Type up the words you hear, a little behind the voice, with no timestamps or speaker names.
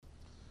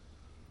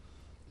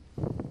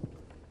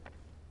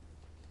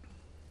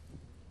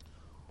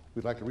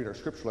We'd like to read our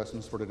scripture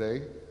lessons for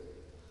today.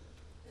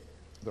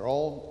 They're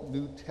all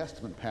New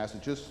Testament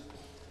passages,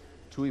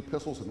 2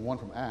 epistles and 1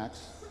 from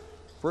Acts.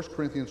 1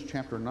 Corinthians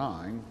chapter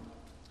 9,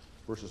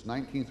 verses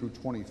 19 through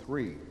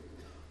 23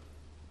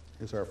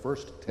 is our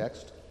first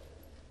text.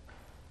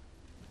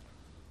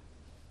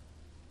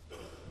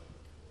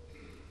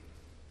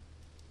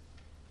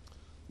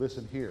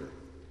 Listen here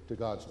to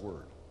God's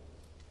word.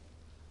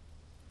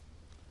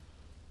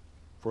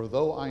 For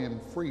though I am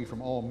free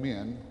from all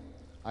men,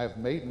 I have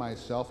made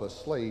myself a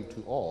slave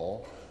to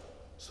all,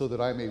 so that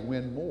I may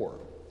win more.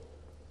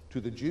 To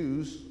the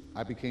Jews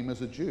I became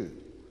as a Jew,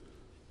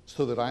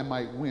 so that I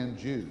might win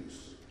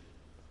Jews.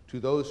 To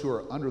those who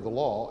are under the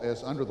law,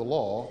 as under the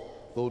law,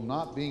 though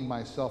not being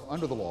myself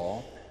under the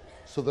law,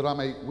 so that I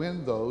may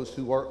win those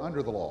who are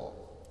under the law.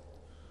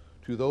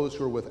 To those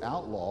who are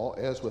without law,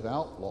 as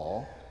without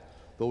law,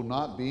 though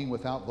not being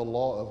without the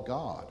law of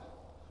God,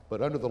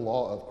 but under the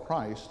law of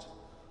Christ,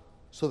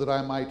 so that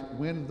I might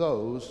win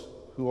those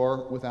who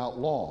are without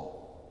law.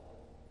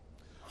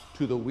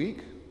 To the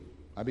weak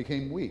I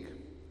became weak,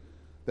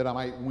 that I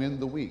might win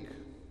the weak.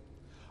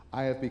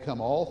 I have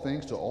become all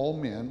things to all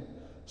men,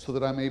 so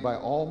that I may by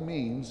all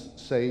means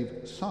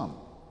save some.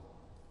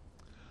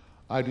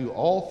 I do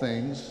all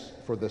things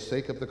for the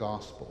sake of the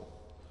gospel,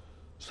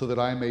 so that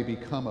I may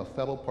become a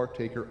fellow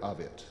partaker of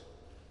it.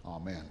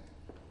 Amen.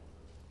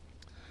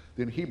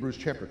 Then Hebrews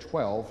chapter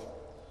 12,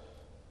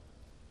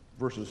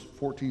 verses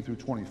 14 through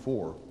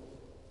 24.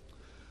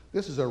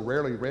 This is a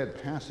rarely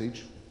read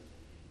passage.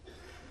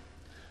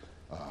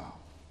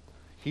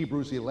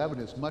 Hebrews 11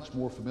 is much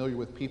more familiar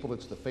with people.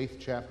 It's the faith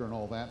chapter and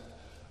all that.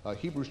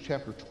 Hebrews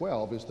chapter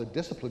 12 is the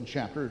discipline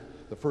chapter,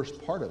 the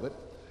first part of it.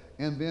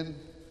 And then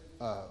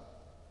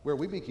where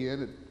we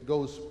begin, it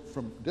goes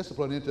from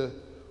discipline into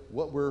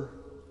what we're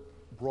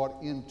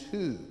brought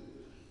into.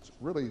 It's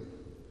really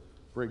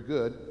very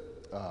good.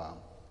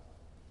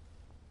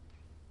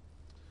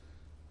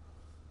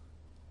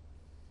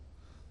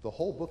 The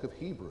whole book of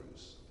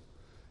Hebrews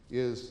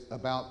is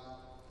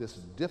about this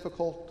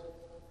difficult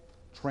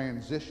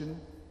transition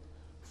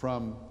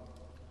from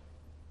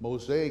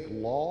Mosaic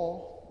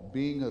law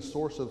being a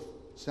source of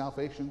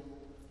salvation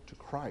to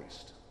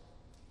Christ.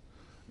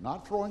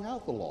 Not throwing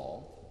out the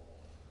law,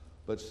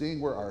 but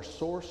seeing where our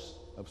source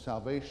of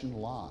salvation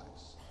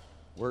lies,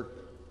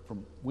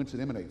 from whence it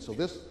emanates. So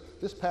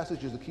this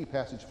passage is the key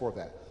passage for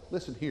that.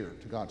 Listen here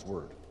to God's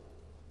word.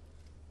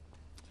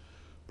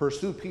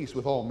 Pursue peace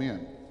with all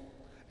men,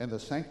 and the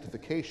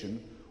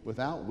sanctification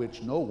without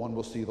which no one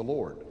will see the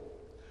Lord.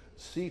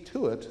 See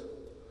to it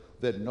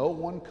that no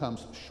one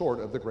comes short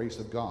of the grace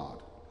of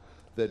God,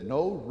 that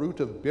no root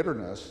of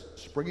bitterness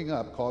springing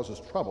up causes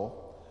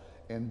trouble,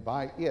 and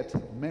by it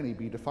many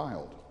be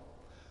defiled.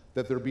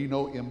 That there be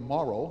no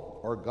immoral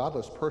or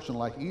godless person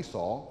like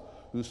Esau,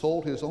 who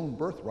sold his own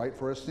birthright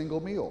for a single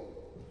meal.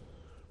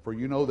 For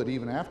you know that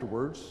even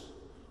afterwards,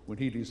 when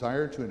he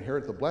desired to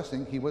inherit the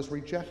blessing, he was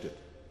rejected.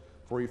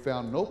 For he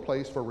found no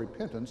place for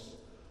repentance,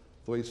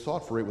 though he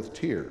sought for it with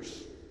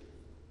tears.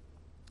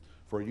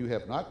 For you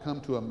have not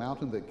come to a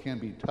mountain that can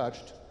be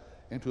touched,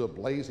 and to a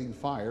blazing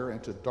fire,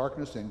 and to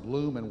darkness and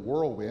gloom and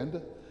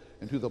whirlwind,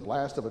 and to the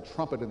blast of a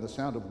trumpet and the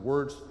sound of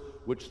words,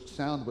 which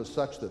sound was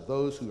such that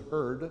those who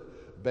heard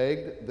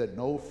begged that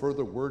no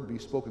further word be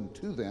spoken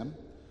to them,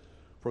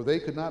 for they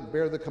could not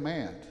bear the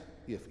command.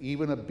 If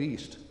even a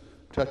beast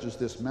touches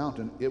this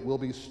mountain, it will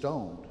be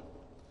stoned.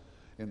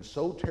 And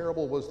so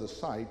terrible was the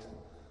sight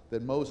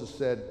that Moses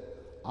said,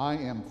 I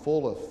am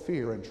full of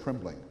fear and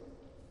trembling.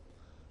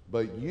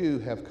 But you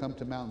have come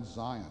to Mount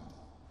Zion,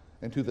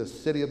 and to the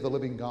city of the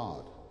living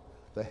God,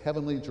 the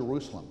heavenly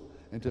Jerusalem,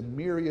 and to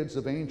myriads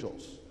of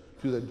angels,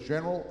 to the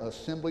general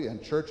assembly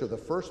and church of the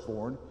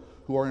firstborn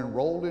who are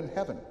enrolled in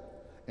heaven,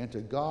 and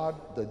to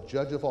God, the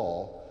judge of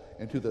all,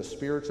 and to the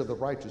spirits of the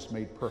righteous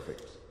made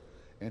perfect,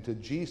 and to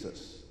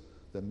Jesus,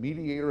 the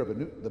mediator of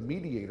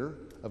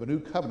a new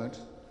covenant,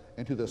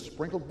 and to the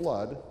sprinkled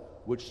blood,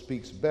 which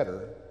speaks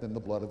better than the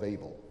blood of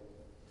Abel.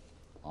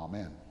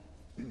 Amen.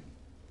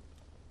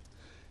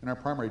 And our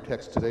primary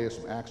text today is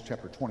from Acts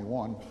chapter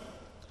 21.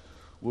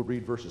 We'll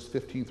read verses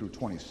 15 through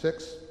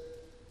 26.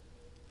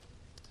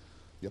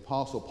 The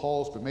Apostle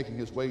Paul's been making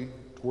his way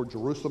toward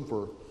Jerusalem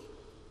for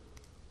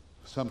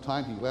some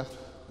time. He left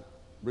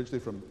originally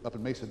from up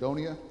in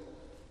Macedonia.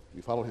 He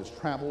followed his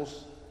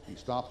travels. He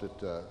stopped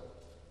at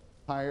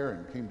Tyre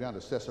and came down to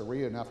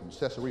Caesarea. Now from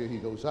Caesarea he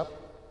goes up,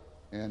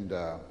 and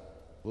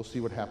we'll see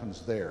what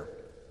happens there.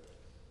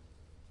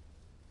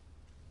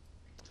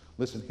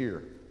 Listen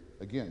here,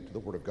 again, to the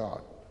Word of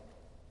God.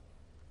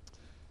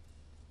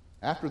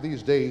 After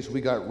these days, we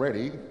got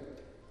ready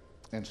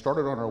and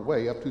started on our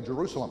way up to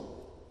Jerusalem.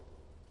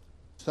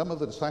 Some of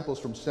the disciples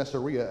from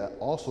Caesarea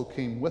also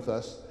came with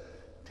us,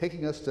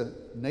 taking us to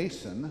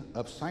Mnason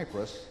of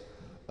Cyprus,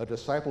 a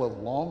disciple of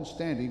long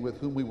standing with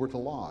whom we were to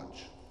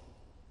lodge.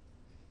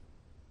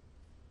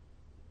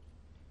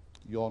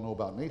 You all know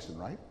about Mnason,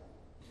 right?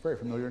 Very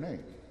familiar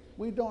name.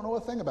 We don't know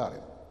a thing about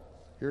him.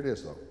 Here it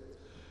is, though.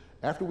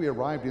 After we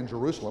arrived in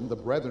Jerusalem, the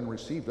brethren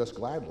received us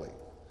gladly,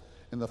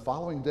 And the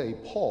following day,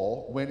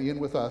 Paul went in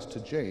with us to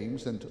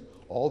James, and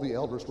all the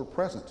elders were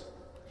present.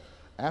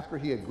 After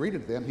he had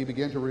greeted them, he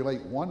began to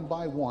relate one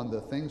by one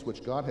the things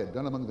which God had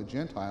done among the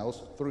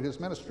Gentiles through his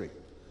ministry.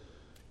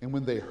 And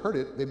when they heard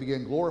it, they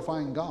began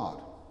glorifying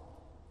God.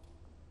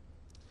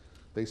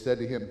 They said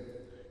to him,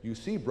 "You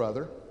see,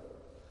 brother,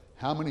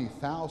 how many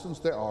thousands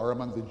there are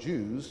among the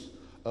Jews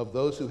of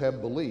those who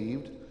have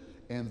believed,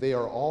 and they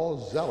are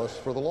all zealous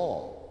for the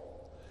law.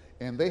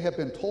 And they have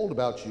been told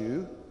about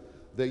you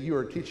that you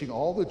are teaching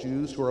all the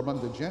Jews who are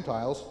among the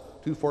Gentiles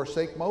to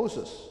forsake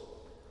Moses,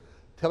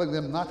 telling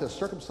them not to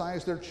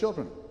circumcise their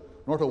children,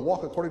 nor to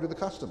walk according to the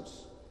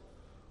customs.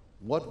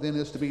 What then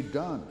is to be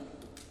done?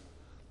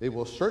 They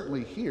will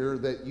certainly hear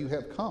that you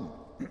have come.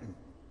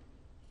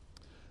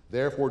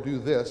 Therefore do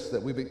this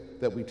that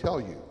we tell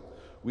you.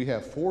 We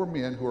have 4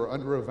 men who are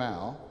under a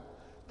vow.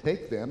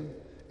 Take them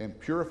and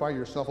purify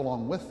yourself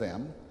along with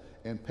them,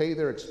 and pay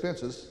their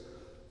expenses,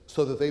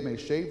 so that they may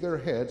shave their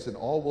heads, and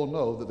all will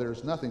know that there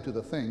is nothing to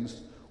the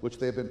things which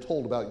they have been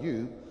told about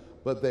you,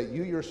 but that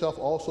you yourself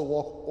also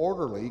walk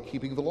orderly,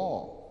 keeping the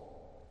law.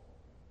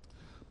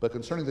 But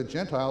concerning the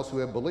Gentiles who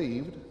have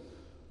believed,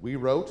 we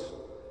wrote,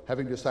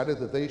 having decided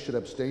that they should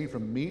abstain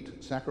from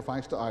meat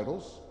sacrificed to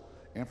idols,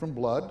 and from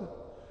blood,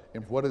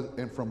 and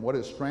from what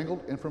is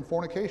strangled, and from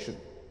fornication."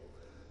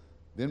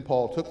 Then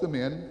Paul took them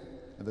in,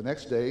 and the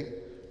next day,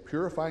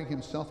 purifying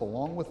himself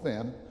along with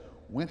them,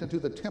 went into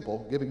the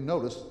temple, giving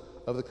notice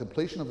of the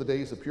completion of the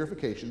days of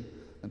purification,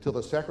 until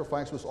the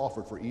sacrifice was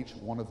offered for each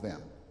one of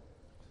them.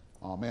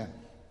 Amen.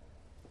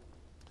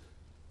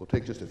 We'll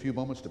take just a few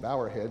moments to bow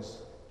our heads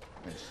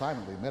and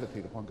silently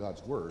meditate upon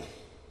God's word,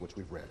 which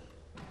we've read.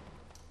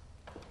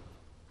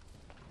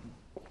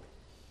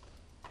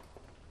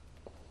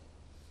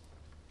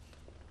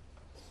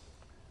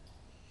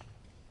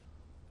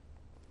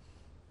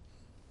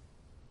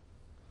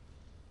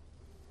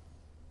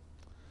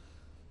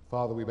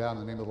 Father, we bow in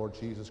the name of the Lord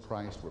Jesus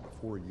Christ. We're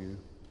before you,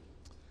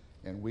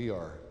 and we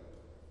are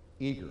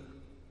eager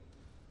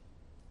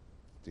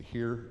to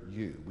hear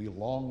you. We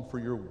long for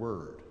your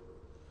word.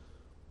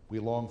 We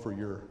long for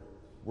your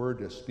word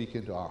to speak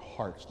into our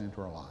hearts and into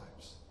our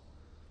lives.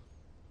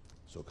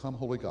 So come,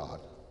 Holy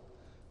God,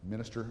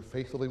 minister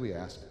faithfully, we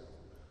ask,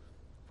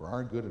 for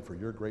our good and for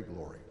your great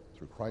glory.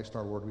 Through Christ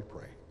our Lord we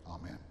pray.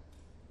 Amen.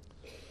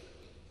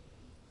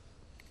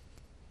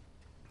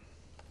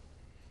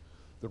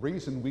 The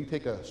reason we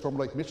take a Storm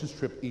Lake missions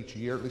trip each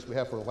year, at least we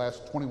have for the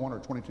last 21 or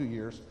 22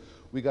 years,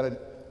 we got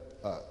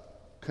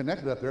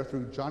connected up there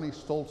through Johnny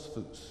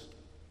Stoltzfus.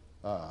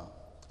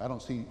 I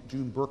don't see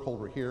June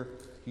Burkholder here.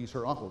 He's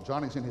her uncle.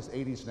 Johnny's in his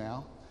 80s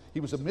now.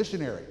 He was a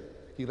missionary.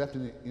 He left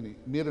in the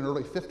mid and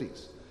early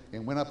 50s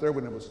and went up there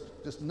when it was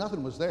just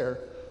nothing was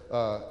there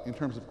in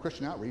terms of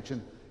Christian outreach, and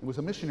was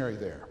a missionary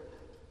there.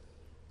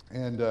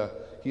 And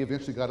he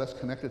eventually got us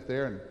connected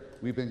there, and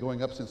we've been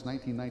going up since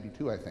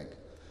 1992, I think.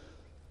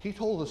 He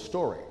told a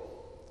story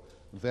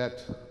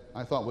that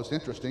I thought was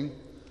interesting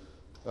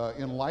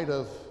in light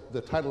of the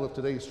title of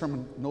today's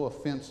sermon, No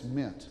Offense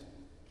Meant.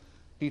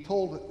 He'd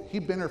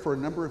been there for a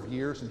number of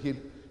years, and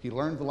he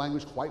learned the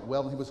language quite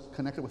well, and he was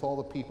connected with all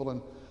the people,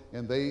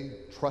 and they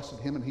trusted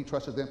him, and he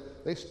trusted them.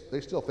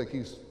 They still think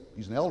he's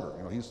an elder.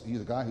 You know,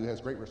 he's a guy who has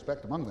great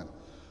respect among them.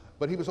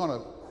 But he was on a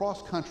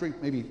cross-country,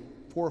 maybe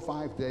 4 or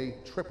 5 day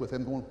trip with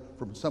him, going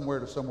from somewhere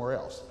to somewhere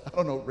else.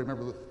 I don't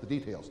remember the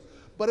details,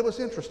 but it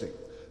was interesting.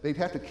 They'd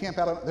have to camp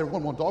out. They were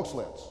going on dog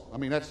sleds. I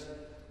mean, that's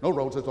no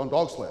roads, it's on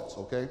dog sleds,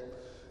 okay?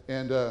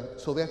 And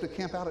so they have to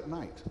camp out at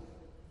night.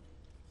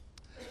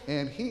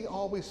 And he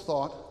always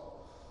thought,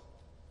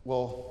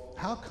 well,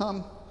 how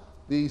come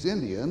these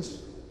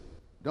Indians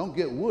don't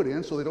get wood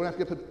in so they don't have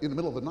to get in the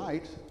middle of the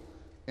night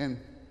and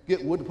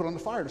get wood to put on the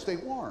fire to stay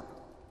warm?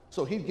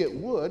 So he'd get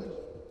wood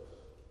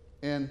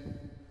and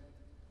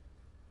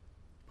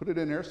put it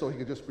in there so he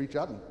could just reach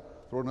out and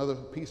throw another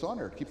piece on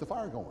there to keep the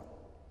fire going.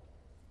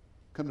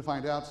 Come to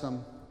find out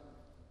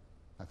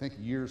I think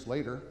years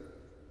later,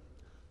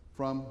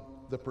 from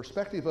the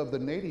perspective of the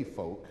native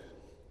folk,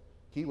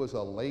 he was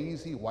a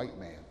lazy white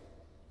man,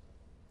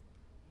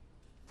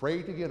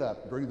 afraid to get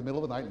up during the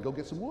middle of the night and go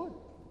get some wood.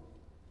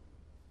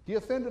 He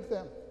offended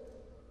them.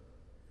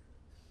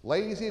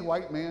 Lazy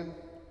white man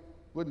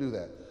wouldn't do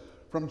that.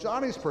 From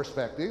Johnny's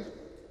perspective,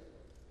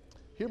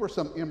 here were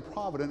some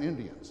improvident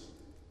Indians.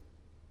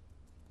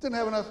 Didn't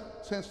have enough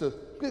sense to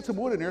get some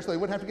wood in there so they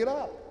wouldn't have to get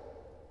up.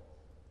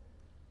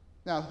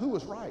 Now, who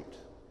was right?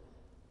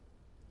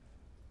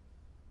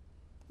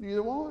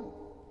 Neither one.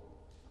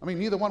 I mean,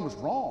 neither one was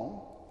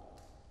wrong.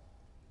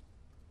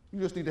 You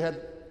just need to have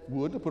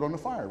wood to put on the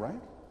fire,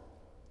 right?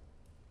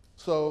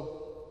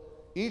 So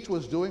each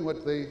was doing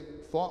what they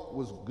thought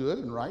was good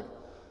and right,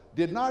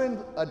 did not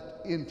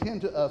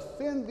intend to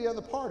offend the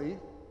other party.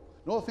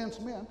 No offense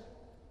meant,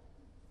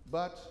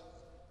 but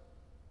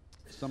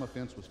some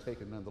offense was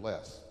taken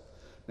nonetheless.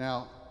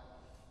 Now,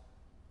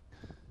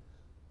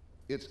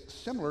 it's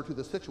similar to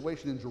the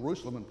situation in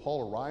Jerusalem when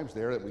Paul arrives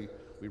there that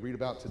we read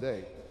about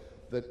today.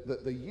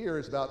 The year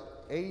is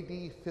about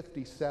AD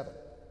 57.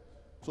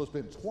 So it's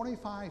been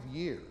 25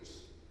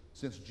 years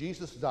since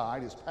Jesus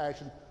died, his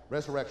passion,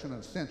 resurrection,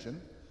 and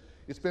ascension.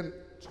 It's been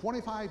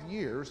 25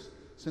 years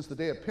since the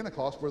day of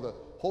Pentecost where the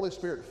Holy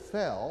Spirit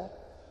fell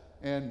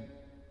and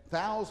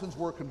thousands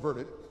were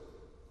converted.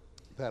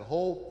 That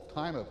whole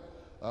time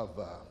of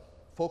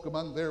folk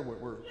among there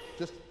were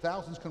just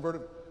thousands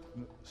converted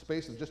in the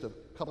space of just a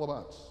couple of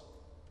months.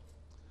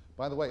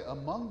 By the way,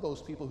 among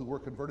those people who were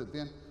converted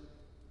then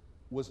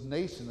was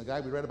Nason, the guy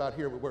we read about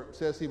here, where it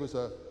says he was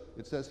a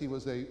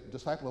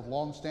disciple of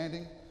long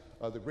standing.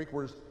 The Greek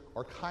word is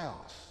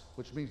archaios,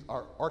 which means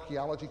our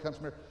archaeology comes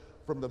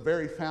from the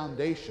very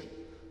foundation.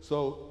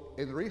 So,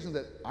 and the reason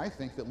that I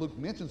think that Luke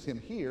mentions him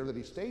here, that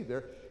he stayed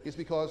there, is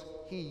because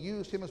he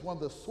used him as one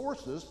of the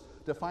sources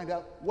to find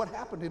out what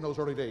happened in those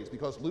early days,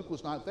 because Luke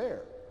was not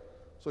there.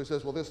 So he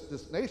says, well,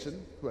 this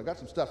nation, who I got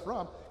some stuff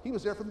from, he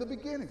was there from the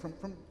beginning,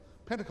 from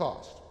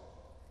Pentecost.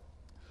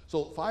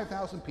 So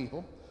 5,000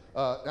 people.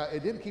 Now,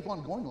 it didn't keep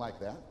on going like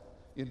that.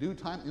 In due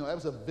time, that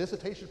was a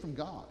visitation from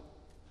God.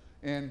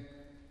 And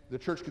the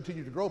church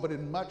continued to grow, but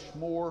in much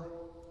more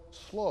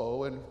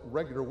slow and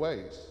regular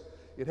ways.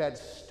 It had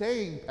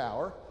staying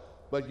power,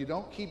 but you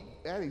don't keep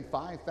adding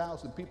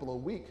 5,000 people a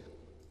week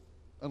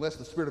unless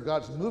the Spirit of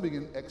God is moving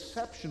in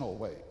exceptional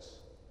ways.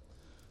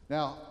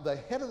 Now, the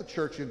head of the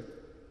church in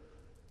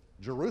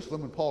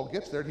Jerusalem, when Paul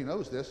gets there, and he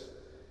knows this,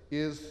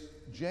 is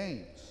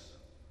James.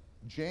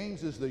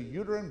 James is the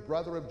uterine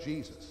brother of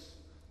Jesus.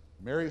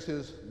 Mary's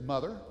his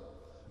mother,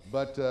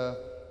 but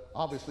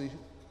obviously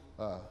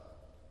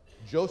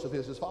Joseph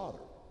is his father,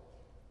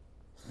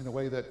 in a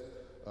way that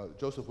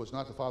Joseph was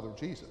not the father of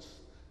Jesus.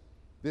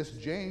 This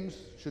James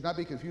should not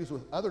be confused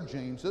with other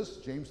Jameses,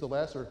 James the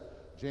Less or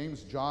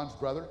James, John's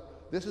brother.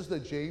 This is the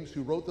James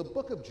who wrote the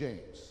book of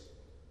James.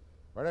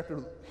 Right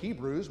after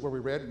Hebrews, where we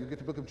read, you get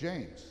the book of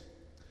James.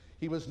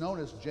 He was known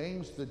as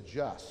James the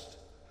Just.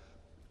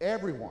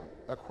 Everyone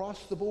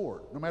across the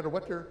board, no matter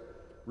what their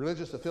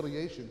religious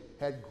affiliation,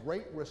 had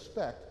great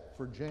respect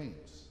for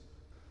James,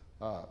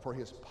 for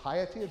his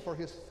piety and for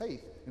his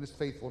faith and his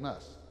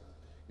faithfulness.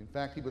 In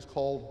fact, he was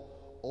called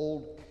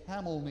Old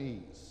Camel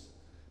Knees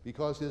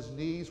because his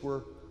knees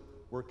were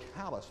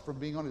calloused from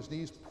being on his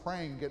knees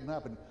praying, getting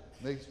up, and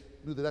they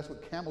knew that that's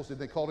what camels did.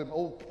 They called him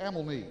Old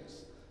Camel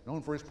Knees,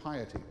 known for his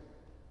piety.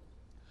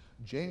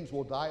 James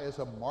will die as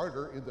a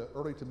martyr in the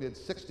early to mid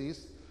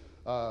 60s.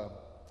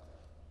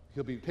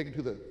 He'll be taken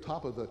to the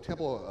top of the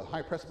temple, a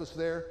high precipice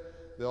there.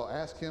 They'll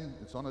ask him,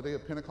 it's on the day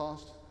of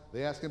Pentecost,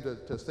 they ask him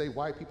to say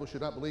why people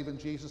should not believe in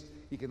Jesus.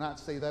 He cannot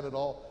say that at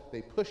all.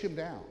 They push him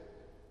down.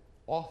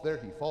 Off there,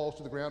 he falls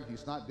to the ground,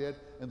 he's not dead,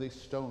 and they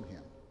stone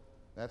him.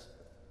 That's,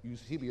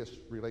 Eusebius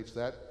relates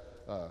that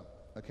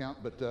account,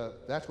 but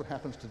that's what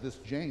happens to this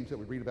James that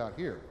we read about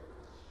here.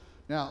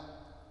 Now,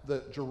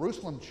 the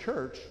Jerusalem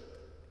church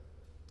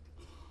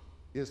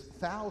is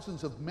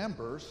thousands of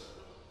members,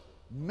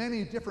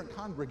 many different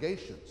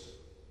congregations.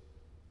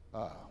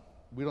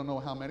 We don't know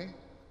how many.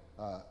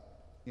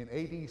 In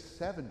AD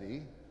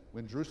 70,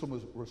 when Jerusalem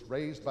was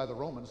razed by the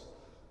Romans,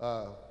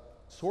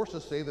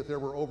 sources say that there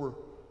were over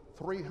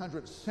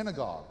 300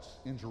 synagogues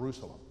in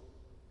Jerusalem.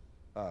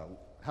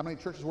 How many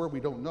churches were, we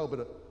don't know,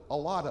 but a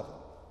lot of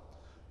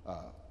them.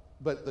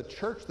 But the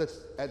church that's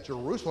at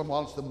Jerusalem,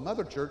 while it's the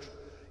mother church,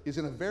 is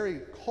in a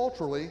very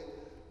culturally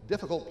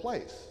difficult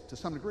place to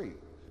some degree,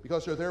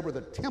 because they're there where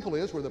the temple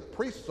is, where the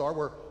priests are,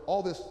 where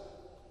all this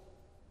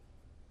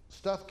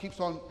stuff keeps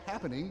on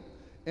happening,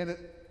 and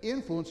it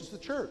influences the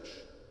church.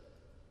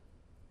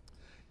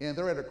 And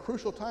they're at a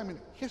crucial time in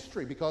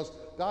history because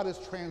God is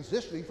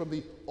transitioning from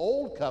the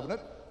old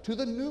covenant to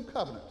the new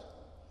covenant.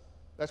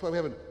 That's why we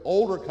have an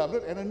older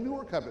covenant and a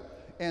newer covenant.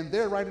 And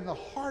they're right in the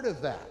heart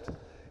of that.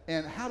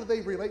 And how do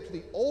they relate to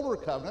the older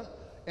covenant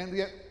and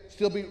yet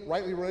still be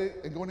rightly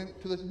related and going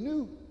into the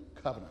new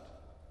covenant?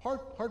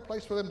 Hard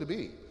place for them to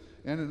be.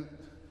 And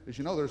as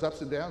you know, there's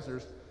ups and downs.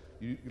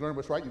 You learn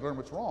what's right, you learn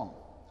what's wrong.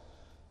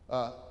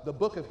 The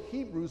book of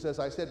Hebrews, as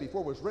I said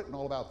before, was written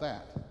all about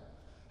that.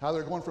 How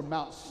they're going from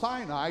Mount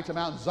Sinai to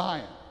Mount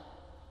Zion.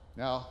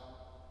 Now,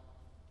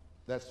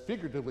 that's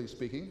figuratively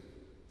speaking,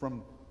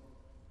 from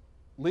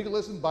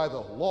legalism by the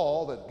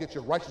law that gets you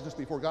righteousness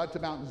before God to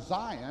Mount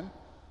Zion,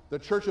 the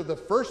church of the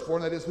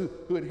firstborn, that is,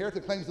 who inherit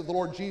the claims of the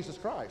Lord Jesus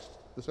Christ,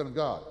 the Son of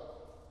God.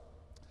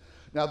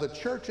 Now, the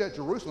church at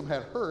Jerusalem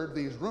had heard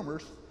these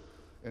rumors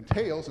and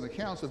tales and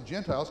accounts of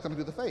Gentiles coming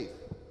to the faith.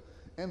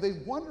 And they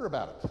wonder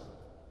about it.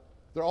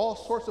 There are all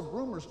sorts of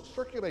rumors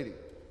circulating.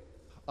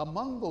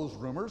 Among those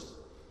rumors,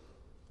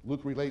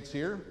 Luke relates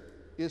here,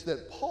 is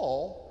that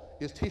Paul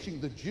is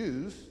teaching the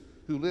Jews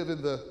who live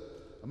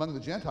among the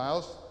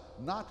Gentiles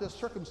not to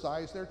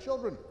circumcise their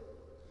children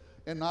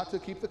and not to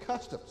keep the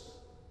customs.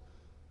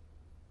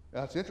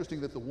 Now, it's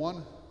interesting that the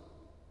one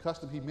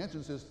custom he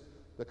mentions is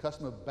the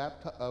custom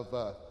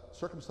of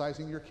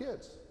circumcising your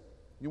kids.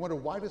 You wonder,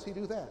 why does he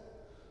do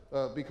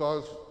that?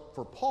 Because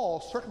for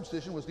Paul,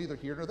 circumcision was neither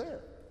here nor there.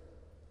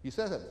 He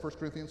says that in 1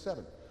 Corinthians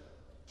 7.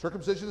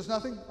 Circumcision is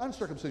nothing,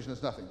 uncircumcision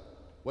is nothing.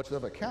 What's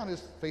of account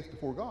is faith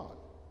before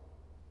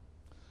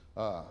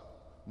God.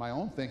 My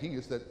own thinking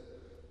is that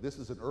this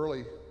is an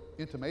early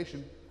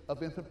intimation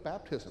of infant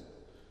baptism.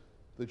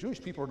 The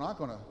Jewish people are not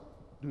going to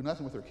do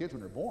nothing with their kids when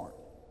they're born.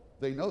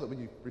 They know that when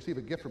you receive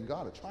a gift from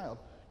God, a child,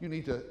 you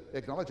need to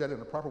acknowledge that in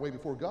a proper way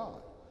before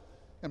God.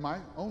 And my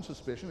own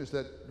suspicion is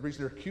that the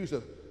reason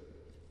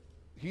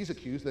he's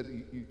accused that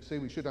you say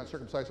we should not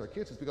circumcise our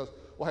kids is because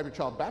we'll have your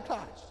child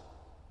baptized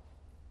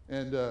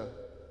and a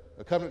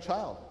covenant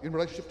child in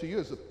relationship to you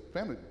as a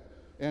family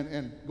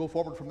and go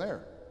forward from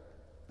there.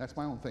 That's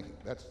my own thinking.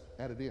 That's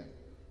added in.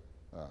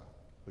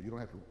 But you don't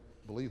have to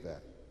believe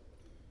that.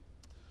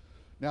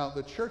 Now,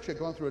 the church had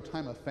gone through a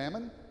time of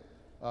famine.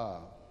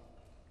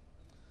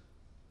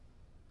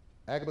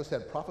 Agabus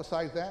had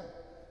prophesied that,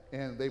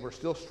 and they were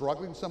still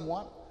struggling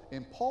somewhat.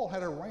 And Paul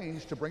had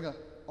arranged to bring an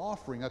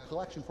offering, a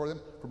collection for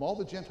them from all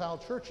the Gentile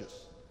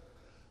churches.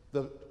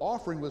 The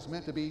offering was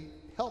meant to be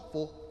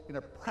helpful in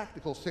a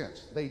practical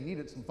sense. They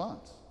needed some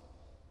funds.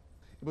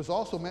 It was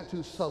also meant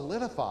to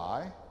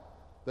solidify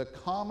the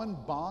common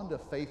bond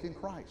of faith in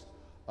Christ,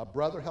 a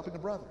brother helping a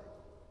brother.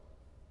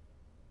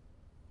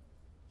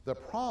 The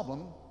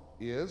problem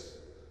is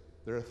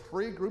there are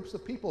three groups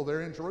of people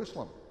there in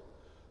Jerusalem.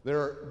 There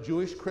are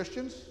Jewish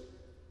Christians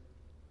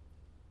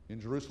in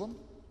Jerusalem,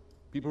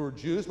 people who are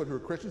Jews but who are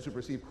Christians who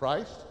received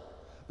Christ.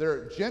 There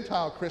are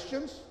Gentile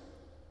Christians,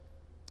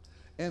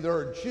 and there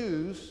are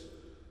Jews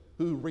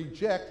who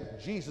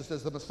reject Jesus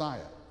as the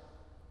Messiah.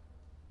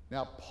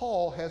 Now,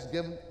 Paul has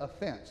given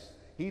offense.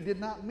 He did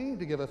not mean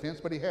to give offense,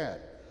 but he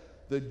had.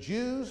 The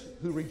Jews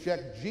who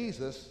reject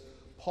Jesus,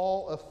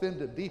 Paul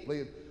offended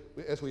deeply.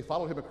 As we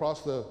followed him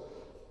across the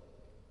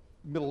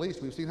Middle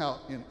East, we've seen how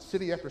in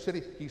city after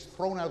city, he's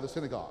thrown out of the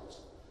synagogues.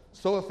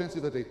 So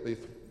offensive that they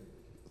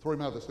throw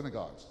him out of the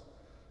synagogues.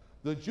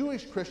 The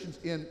Jewish Christians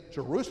in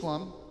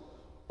Jerusalem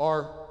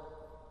are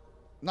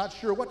not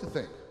sure what to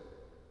think.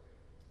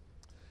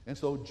 And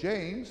so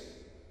James,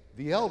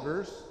 the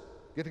elders,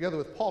 get together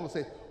with Paul and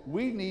say,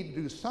 we need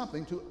to do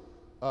something to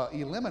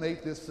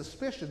eliminate this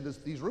suspicion,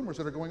 these rumors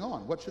that are going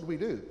on. What should we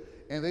do?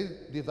 And they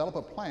develop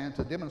a plan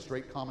to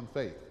demonstrate common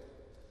faith.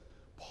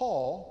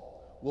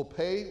 Paul will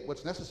pay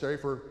what's necessary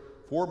for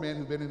 4 men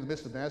who've been in the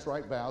midst of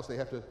Nazirite vows. They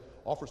have to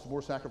offer some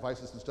more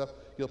sacrifices and stuff.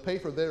 He'll pay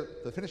for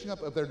the finishing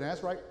up of their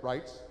Nazirite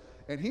rites,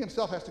 and he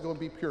himself has to go and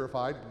be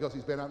purified because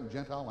he's been out in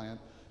Gentile land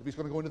if he's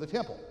going to go into the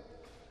temple.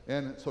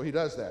 And so he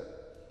does that.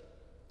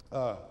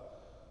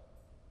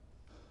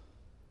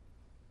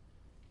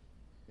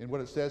 And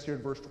what it says here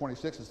in verse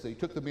 26 is that he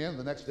took the men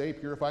the next day,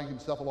 purifying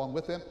himself along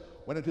with them,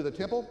 went into the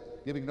temple,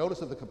 giving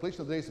notice of the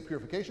completion of the days of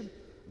purification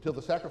until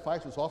the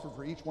sacrifice was offered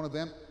for each one of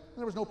them, and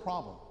there was no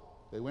problem.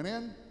 They went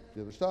in,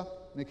 did their stuff,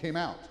 and they came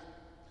out.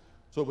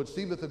 So it would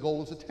seem that the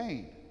goal is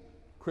attained.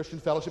 Christian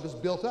fellowship is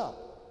built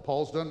up.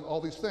 Paul's done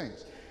all these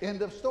things.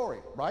 End of story,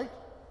 right?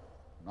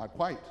 Not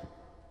quite.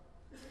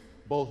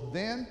 Both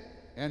then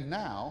and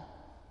now,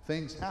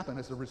 things happen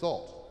as a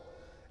result.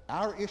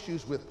 Our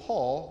issues with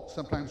Paul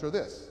sometimes are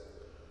this.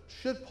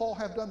 Should Paul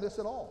have done this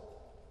at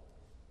all?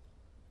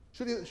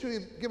 Should he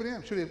have given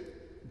in? Should he have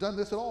done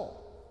this at all?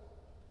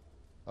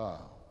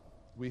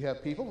 We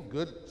have people,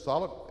 good,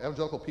 solid,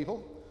 evangelical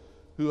people,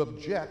 who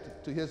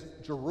object to his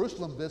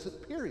Jerusalem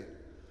visit, period.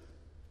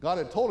 God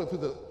had told him through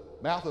the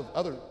mouth of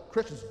other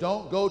Christians,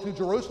 don't go to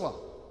Jerusalem.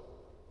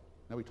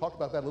 Now, we talked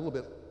about that a little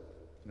bit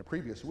in a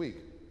previous week.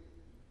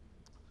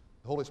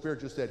 The Holy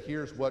Spirit just said,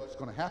 here's what's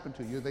going to happen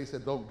to you. They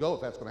said, don't go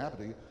if that's going to happen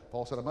to you.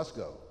 Paul said, I must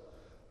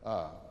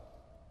go.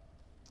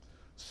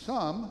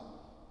 Some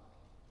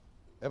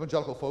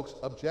evangelical folks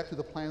object to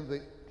the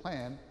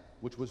plan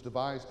which was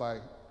devised by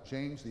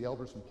James, the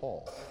elders, and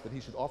Paul, that he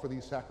should offer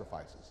these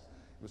sacrifices.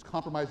 It was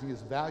compromising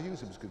his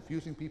values. It was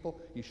confusing people.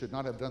 He should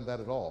not have done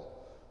that at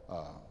all.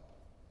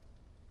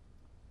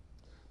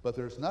 But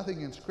there's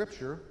nothing in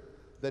Scripture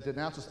that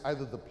denounces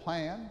either the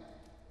plan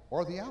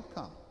or the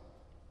outcome.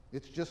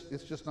 It's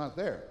just not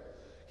there.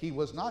 He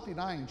was not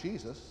denying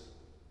Jesus,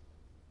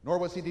 nor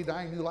was he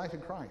denying new life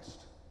in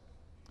Christ.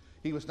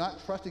 He was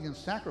not trusting in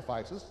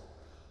sacrifices,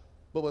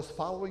 but was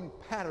following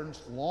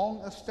patterns long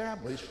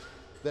established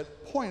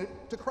that pointed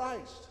to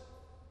Christ.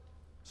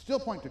 Still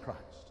point to Christ.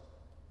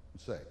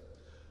 Let's say.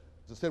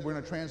 As I said, we're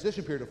in a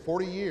transition period of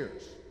 40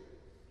 years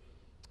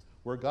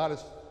where God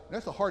is,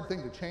 that's a hard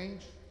thing to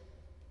change.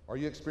 Are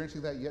you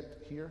experiencing that yet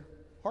here?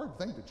 Hard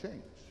thing to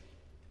change.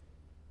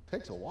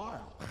 Takes a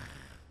while.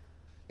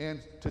 And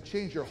to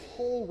change your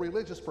whole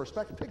religious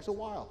perspective takes a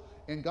while.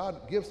 And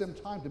God gives them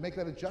time to make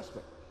that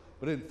adjustment.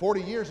 But in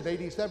 40 years, in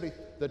AD 70,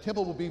 the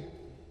temple will be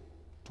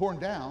torn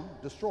down,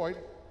 destroyed,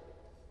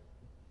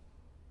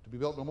 to be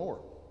built no more.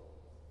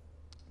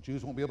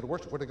 Jews won't be able to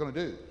worship. What are they going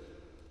to do?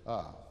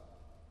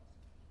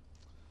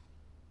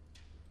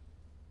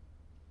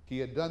 He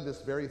had done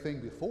this very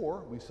thing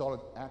before. We saw in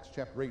Acts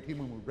chapter 18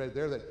 when we read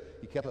there that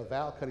he kept a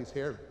vow, cut his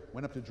hair,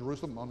 went up to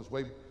Jerusalem on his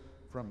way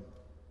from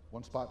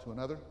one spot to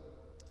another.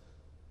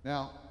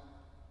 Now,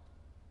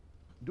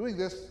 doing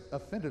this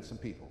offended some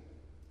people.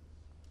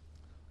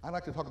 I'd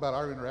like to talk about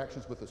our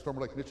interactions with the Storm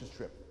Lake missions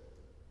trip.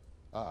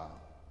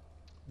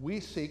 We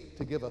seek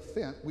to give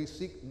offense. We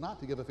seek not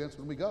to give offense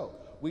when we go.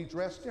 We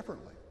dress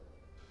differently.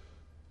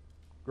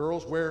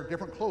 Girls wear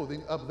different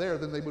clothing up there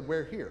than they would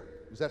wear here.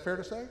 Is that fair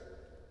to say?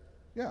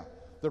 Yeah.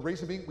 The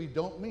reason being, we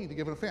don't mean to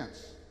give an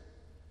offense.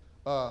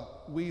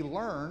 We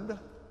learned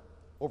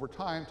over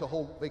time to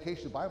hold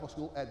vacation Bible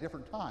school at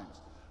different times.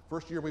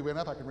 First year we went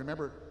up, I can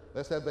remember,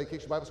 let's have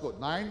vacation Bible school at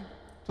 9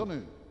 till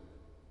noon.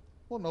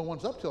 Well, no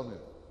one's up till noon.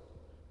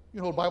 You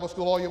can hold Bible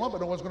school all you want,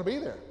 but no one's going to be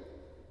there.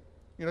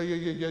 You know,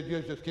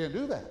 you just can't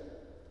do that.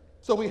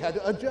 So we had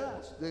to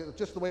adjust,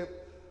 just the way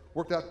it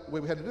worked out, the way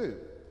we had to do.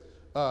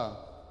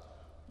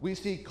 We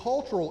see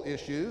cultural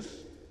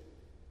issues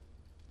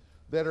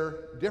that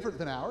are different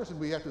than ours, and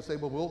we have to say,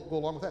 well, we'll go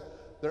along with that.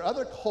 There are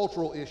other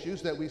cultural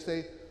issues that we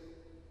say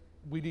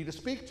we need to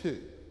speak to.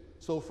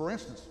 So, for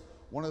instance,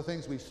 one of the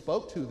things we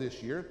spoke to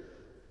this year,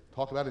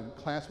 talked about in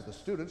class with the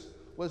students,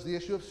 was the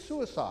issue of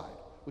suicide,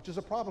 which is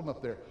a problem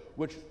up there,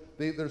 which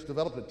there's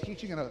developed a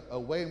teaching and a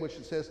way in which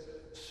it says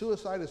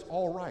suicide is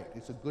all right,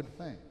 it's a good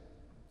thing.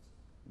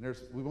 And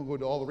we won't go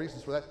into all the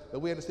reasons for that, but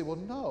we had to say, well,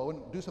 no,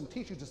 and do some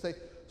teaching to say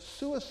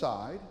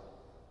suicide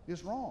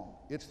is wrong.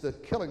 It's the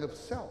killing of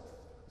self.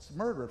 It's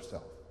murder of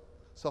self,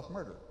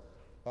 self-murder,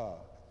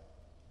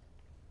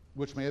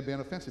 which may have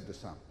been offensive to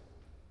some.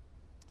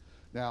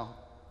 Now,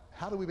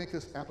 how do we make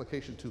this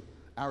application to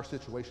our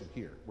situation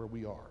here, where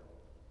we are,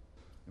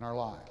 in our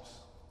lives?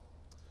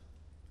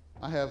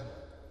 I have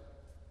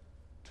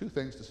two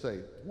things to say.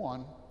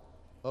 One,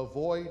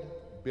 avoid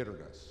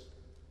bitterness.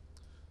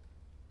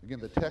 Again,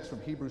 the text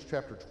from Hebrews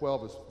chapter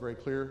 12 is very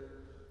clear.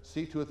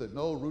 See to it that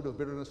no root of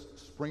bitterness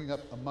springing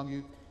up among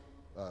you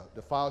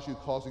defiles you,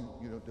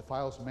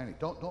 defiles many.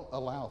 Don't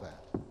allow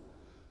that.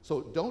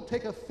 So don't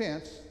take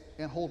offense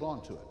and hold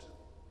on to it.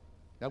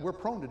 Now, we're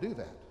prone to do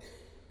that.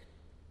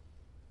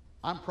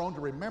 I'm prone to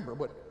remember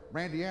what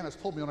Randy Annis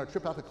told me on our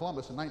trip out to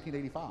Columbus in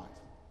 1985.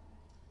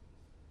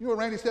 You know what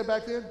Randy said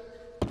back then?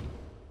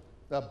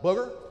 That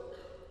booger,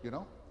 you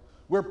know?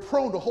 We're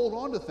prone to hold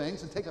on to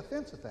things and take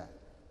offense at that.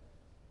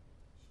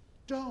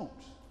 Don't.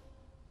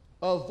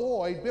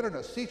 Avoid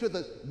bitterness. See to it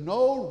that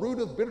no root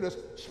of bitterness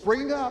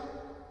springing up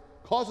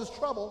causes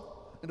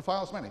trouble and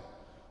defiles many.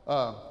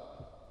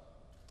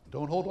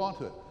 Don't hold on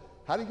to it.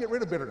 How do you get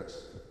rid of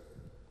bitterness?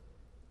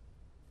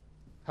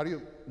 How do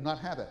you not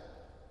have it?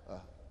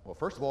 Well,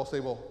 first of all,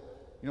 say, well,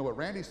 you know what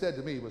Randy said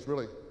to me was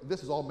really,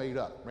 this is all made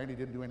up. Randy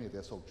didn't do any of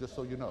this, so just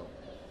so you know.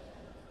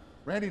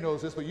 Randy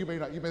knows this, but you may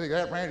not. You may think,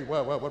 that Randy,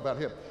 well, what about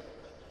him?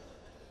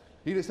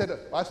 He just said,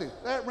 I say,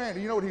 that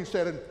Randy, you know what he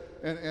said,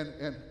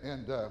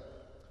 and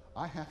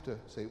I have to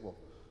say, well,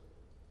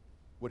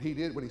 what he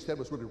did, what he said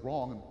was really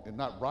wrong and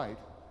not right.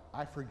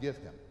 I forgive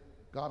him.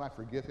 God, I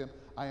forgive him.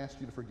 I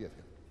ask you to forgive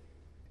him.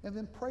 And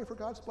then pray for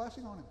God's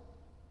blessing on him.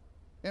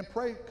 And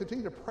pray,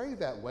 continue to pray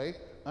that way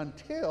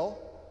until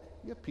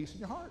you have peace in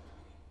your heart.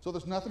 So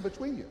there's nothing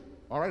between you.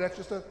 All right, that's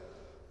just a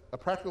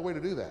practical way to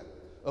do that.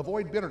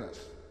 Avoid bitterness.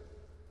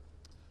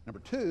 Number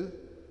two,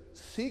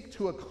 seek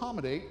to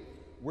accommodate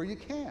where you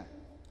can.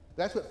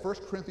 That's what 1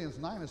 Corinthians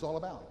 9 is all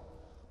about.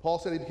 Paul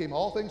said he became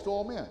all things to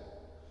all men.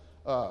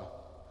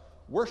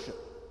 Worship.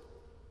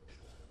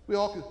 We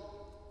all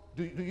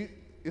could,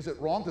 is it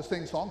wrong to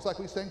sing songs like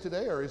we sing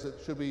today, or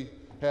should we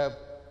have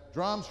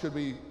drums? Should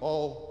we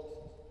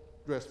all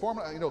dress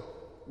formal? You know,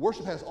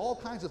 worship has all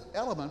kinds of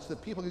elements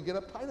that people can get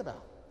uptight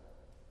about.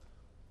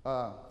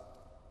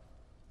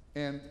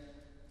 And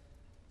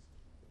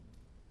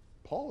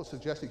Paul is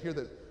suggesting here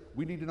that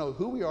we need to know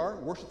who we are,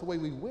 worship the way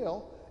we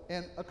will,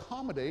 and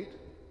accommodate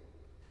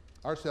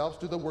ourselves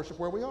to the worship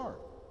where we are.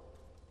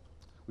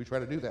 We try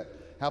to do that.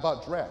 How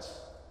about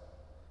dress?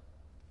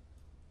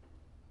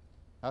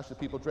 How should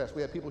people dress?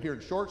 We have people here in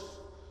shorts.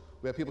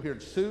 We have people here in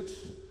suits.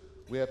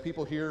 We have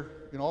people here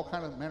in all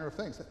kind of manner of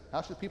things.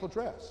 How should people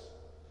dress?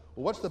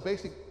 Well, what's the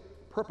basic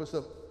purpose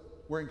of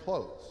wearing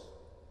clothes?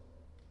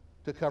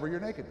 To cover your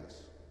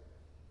nakedness.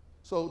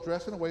 So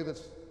dress in a way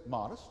that's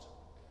modest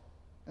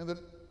and that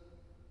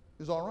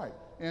is all right.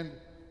 And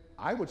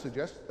I would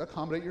suggest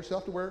accommodate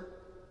yourself to where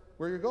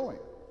you're going.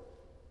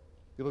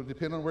 It'll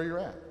depend on where you're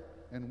at.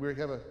 And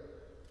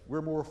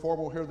we're more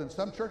formal here than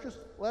some churches,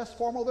 less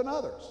formal than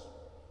others.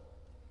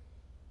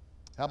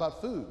 How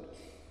about food?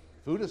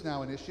 Food is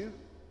now an issue.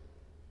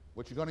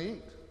 What you're going to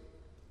eat.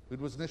 Food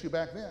was an issue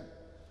back then.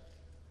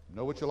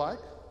 Know what you like,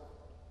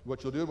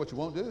 what you'll do, what you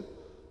won't do,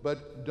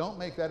 but don't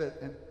make that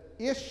an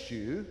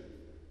issue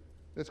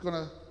that's going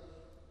to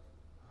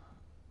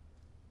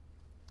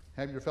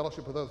have your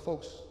fellowship with other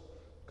folks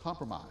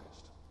compromised.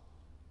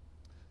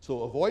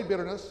 So avoid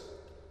bitterness.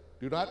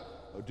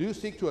 Do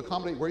seek to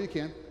accommodate where you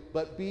can,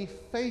 but be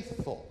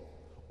faithful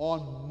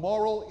on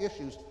moral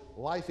issues,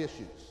 life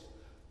issues.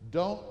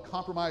 Don't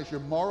compromise your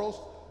morals.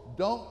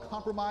 Don't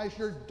compromise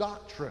your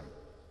doctrine.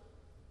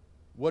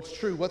 What's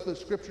true, what the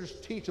scriptures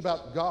teach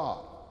about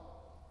God,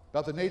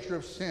 about the nature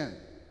of sin,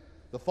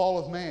 the fall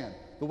of man,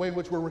 the way in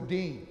which we're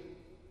redeemed,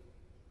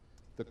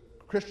 the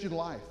Christian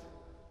life,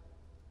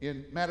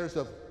 in matters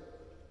of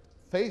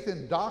faith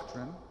and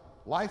doctrine,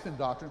 life and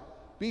doctrine,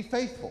 be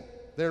faithful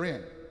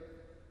therein.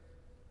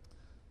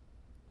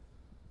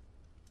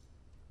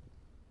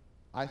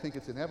 I think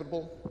it's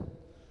inevitable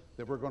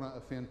that we're going to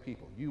offend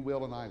people. You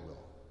will and I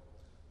will.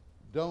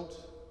 Don't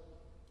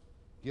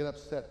get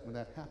upset when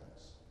that happens.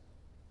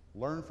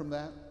 Learn from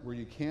that where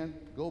you can.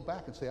 Go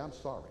back and say, I'm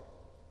sorry.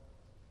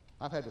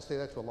 I've had to say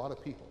that to a lot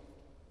of people.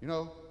 You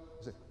know,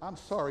 I say, I'm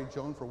sorry,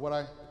 Joan, for what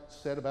I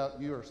said about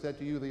you or said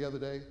to you the other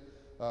day.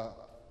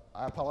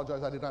 I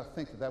apologize. I did not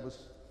think that that was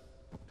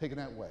taken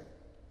that way.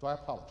 So I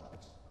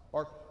apologize.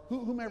 Or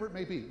whomever it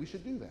may be, we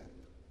should do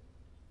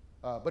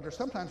that. But there's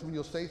sometimes when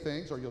you'll say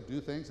things or you'll do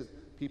things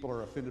that people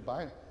are offended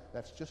by.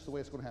 That's just the way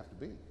it's going to have to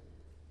be.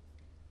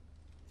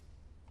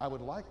 I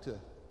would like to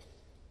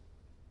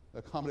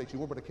accommodate you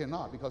more, but I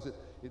cannot, because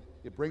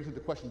it brings into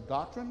question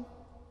doctrine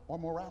or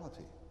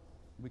morality.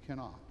 We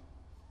cannot.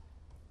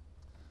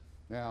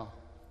 Now,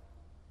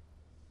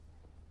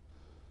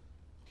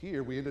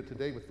 here we ended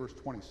today with verse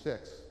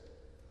 26.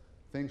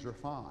 Things are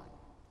fine.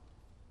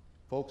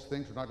 Folks,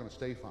 things are not going to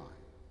stay fine.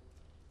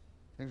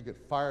 Things get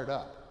fired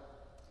up.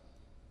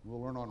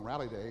 We'll learn on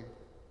Rally Day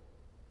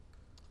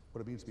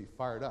what it means to be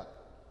fired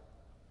up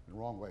in the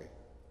wrong way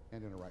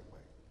and in the right way.